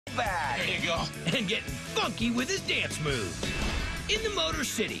bad. There you go. And getting funky with his dance moves. In the Motor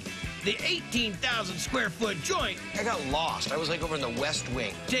City, the 18,000 square foot joint. I got lost. I was like over in the West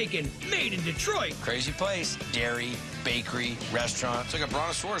Wing. Taken made in Detroit. Crazy place. Dairy, bakery, restaurant. It's like a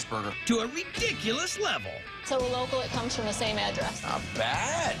brontosaurus burger. To a ridiculous level. So local, it comes from the same address. Not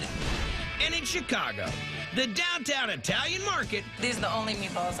bad. And in Chicago, the downtown Italian market. These are the only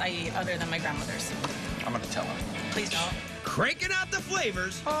meatballs I eat other than my grandmother's. I'm gonna tell him. Please don't. Cranking out the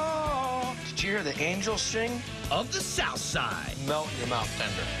flavors. Oh, did you hear the angels sing? Of the South Side. Melt your mouth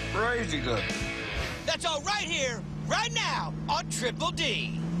tender. Crazy good. That's all right here, right now, on Triple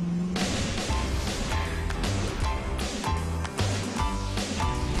D.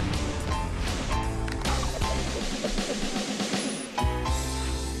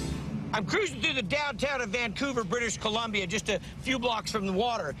 I'm cruising through the downtown of Vancouver, British Columbia, just a few blocks from the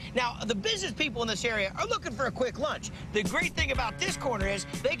water. Now, the business people in this area are looking for a quick lunch. The great thing about this corner is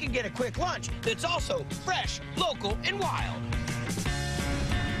they can get a quick lunch that's also fresh, local, and wild.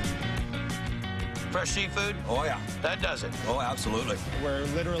 Fresh seafood? Oh, yeah. That does it. Oh, absolutely. We're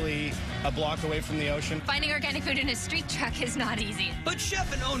literally a block away from the ocean. Finding organic food in a street truck is not easy. But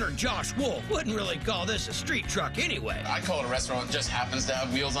chef and owner Josh Wolf wouldn't really call this a street truck anyway. I call it a restaurant. It just happens to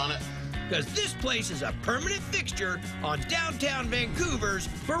have wheels on it. Because this place is a permanent fixture on downtown Vancouver's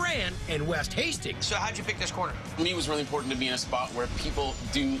Varan and West Hastings. So how'd you pick this corner? For me, it was really important to be in a spot where people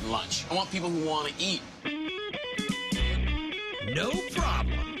do lunch. I want people who want to eat. No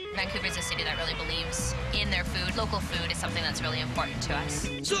problem. Vancouver's a city that really believes in their food. Local food is something that's really important to us.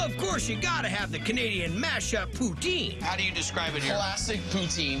 So, of course, you gotta have the Canadian mashup poutine. How do you describe it here? Classic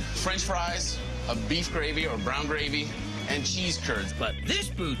poutine, French fries, a beef gravy or brown gravy, and cheese curds. But this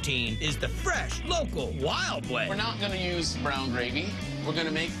poutine is the fresh, local, wild way. We're not going to use brown gravy. We're going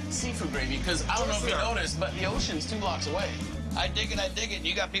to make seafood gravy because I don't know if you noticed, but the ocean's 2 blocks away. I dig it, I dig it. And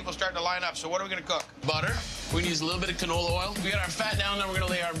you got people starting to line up. So what are we going to cook? Butter. We're going to use a little bit of canola oil. We got our fat down there. We're going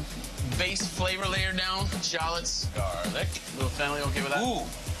to lay our base flavor layer down. Shallots, garlic. A little family, okay with that? Ooh.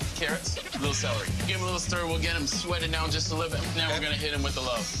 Carrots, a little celery. Give them a little stir. We'll get them sweated down just a little bit. Now we're going to hit them with the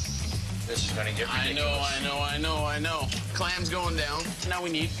love. This is going to get ridiculous. I know. Clams going down. Now we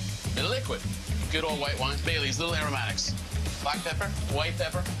need the liquid. Good old white wine. Bailey's, little aromatics. Black pepper, white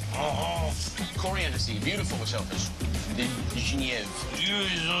pepper. Oh. Coriander seed, beautiful with shellfish. The Genève.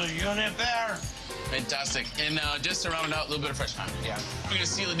 Fantastic. And just to round it out, a little bit of fresh thyme. Yeah. We're going to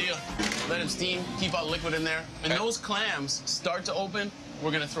seal the deal. Let them steam, keep all the liquid in there. When those clams start to open, we're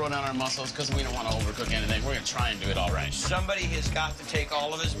going to throw down our mussels because we don't want to overcook anything. We're going to try and do it all right. Somebody has got to take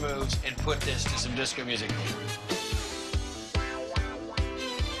all of his moves and put this to some disco music.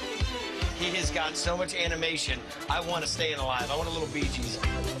 He has got so much animation. I want to stay alive. I want a little Bee Gees.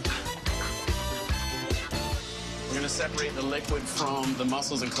 We're going to separate the liquid from the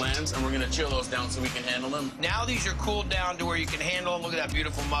mussels and clams, and we're going to chill those down so we can handle them. Now these are cooled down to where you can handle them. Look at that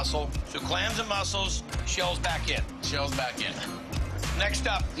beautiful mussel. So clams and mussels, shells back in. Shells back in. Next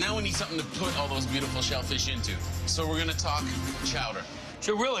up. Now we need something to put all those beautiful shellfish into. So we're going to talk chowder.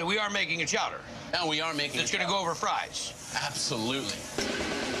 So really, we are making a chowder. Now we are making It's going to go over fries. Absolutely.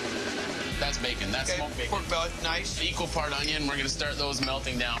 That's bacon. That's smoked bacon. Pork belly, nice. Equal part onion. We're going to start those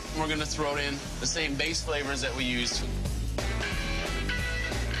melting down. We're going to throw in the same base flavors that we used.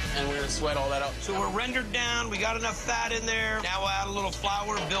 And we're going to sweat all that out. So we're rendered down. We got enough fat in there. Now we'll add a little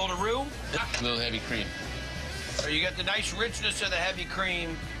flour, build a roux. A little heavy cream. So you got the nice richness of the heavy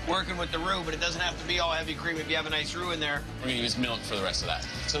cream working with the roux, but it doesn't have to be all heavy cream if you have a nice roux in there. We're going to use milk for the rest of that.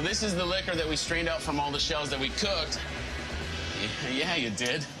 So this is the liquor that we strained out from all the shells that we cooked. Yeah, you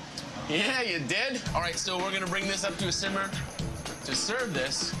did. Yeah, you did. All right, so we're going to bring this up to a simmer. To serve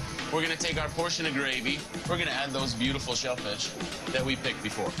this, we're going to take our portion of gravy. We're going to add those beautiful shellfish that we picked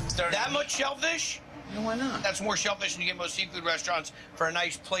before. That much shellfish? No, why not? That's more shellfish than you get most seafood restaurants for a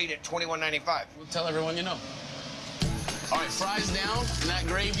nice plate at $21.95. We'll tell everyone you know. All right, fries down, and that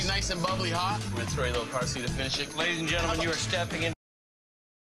gravy's nice and bubbly hot. We're going to throw a little parsley to finish it. Ladies and gentlemen, you are stepping into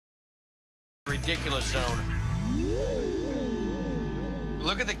a ridiculous zone.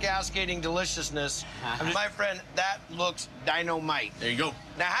 Look at the cascading deliciousness. And my friend, that looks dynamite. There you go.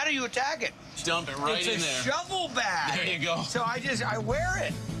 Now, how do you attack it? Dump it right in there. It's a shovel bag. There you go. So I wear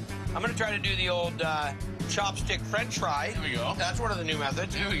it. I'm going to try to do the old chopstick French fry. There we go. That's one of the new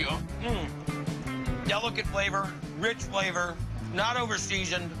methods. Here we go. Delicate flavor, rich flavor, not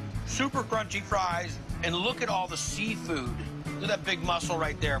over-seasoned, super crunchy fries, and look at all the seafood. Look at that big mussel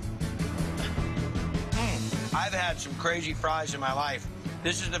right there. I've had some crazy fries in my life.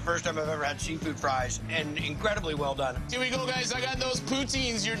 This is the first time I've ever had seafood fries, and incredibly well done. Here we go, guys. I got those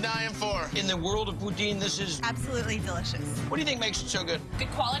poutines you're dying for. In the world of poutine, this is... Absolutely delicious. What do you think makes it so good? Good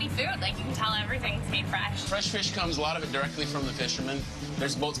quality food. Like, you can tell everything's made fresh. Fresh fish comes, a lot of it directly from the fishermen.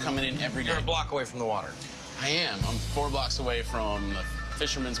 There's boats coming in every day. You're a block away from the water. I am. I'm 4 blocks away from the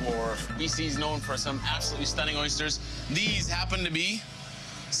Fisherman's Wharf. BC's known for some absolutely stunning oysters. These happen to be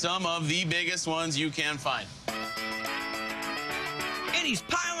some of the biggest ones you can find. And he's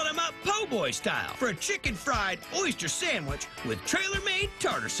piling them up po' boy style for a chicken fried oyster sandwich with trailer-made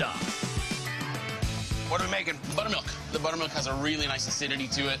tartar sauce. What are we making? Buttermilk. The buttermilk has a really nice acidity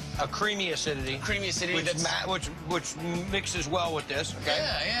to it. A creamy acidity. Creamy acidity. Which mixes well with this, okay?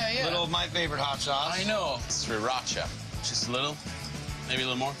 Yeah. Little of my favorite hot sauce. I know. Sriracha. Just a little. Maybe a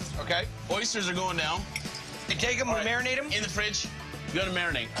little more. Okay. Oysters are going down. You take them, we marinate them? In the fridge. You're gonna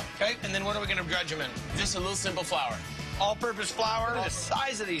marinate. Okay, and then what are we gonna dredge them in? Just a little simple flour. All-purpose flour? The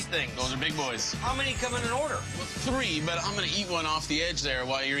size of these things. Those are big boys. How many come in an order? 3, but I'm gonna eat one off the edge there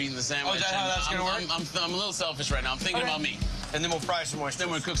while you're eating the sandwich. Oh, is that how that's gonna work? I'm a little selfish right now. I'm thinking about me. And then we'll fry some oysters.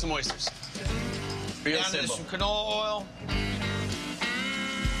 Then we'll cook some oysters. Real Down simple. to some canola oil.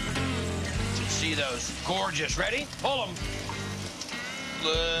 See those. Gorgeous. Ready? Pull them.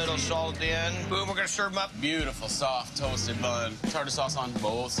 Little salt at the end. Boom, we're gonna serve them up. Beautiful, soft, toasted bun. Tartar sauce on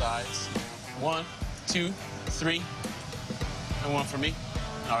both sides. 1, 2, 3. And one for me.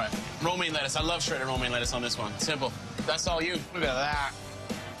 All right. Romaine lettuce. I love shredded romaine lettuce on this one. Simple. That's all you. Look at that.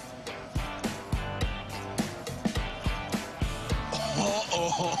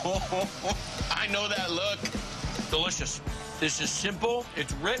 I know that look. Delicious. This is simple,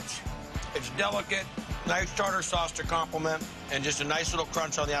 it's rich, it's delicate, nice tartar sauce to complement, and just a nice little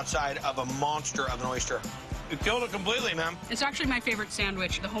crunch on the outside of a monster of an oyster. You killed it completely, man. It's actually my favorite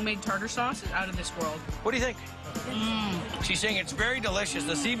sandwich. The homemade tartar sauce is out of this world. What do you think? She's saying it's very delicious.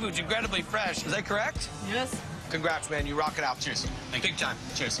 The seafood's incredibly fresh. Is that correct? Yes. Congrats, man. You rock it out. Cheers. Big time.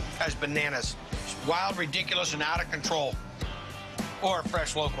 Cheers. That's bananas. It's wild, ridiculous, and out of control. Or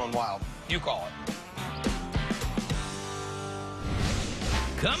fresh, local, and wild. You call it.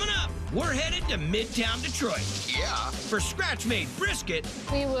 Coming up, we're headed to Midtown Detroit. Yeah. For scratch-made brisket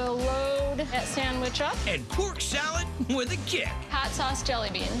We will load that sandwich up. and pork salad with a kick. Hot sauce jelly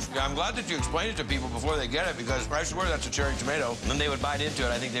beans. Yeah, I'm glad that you explained it to people before they get it, because I swear that's a cherry tomato. And then they would bite into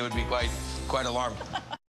it. I think they would be quite alarmed.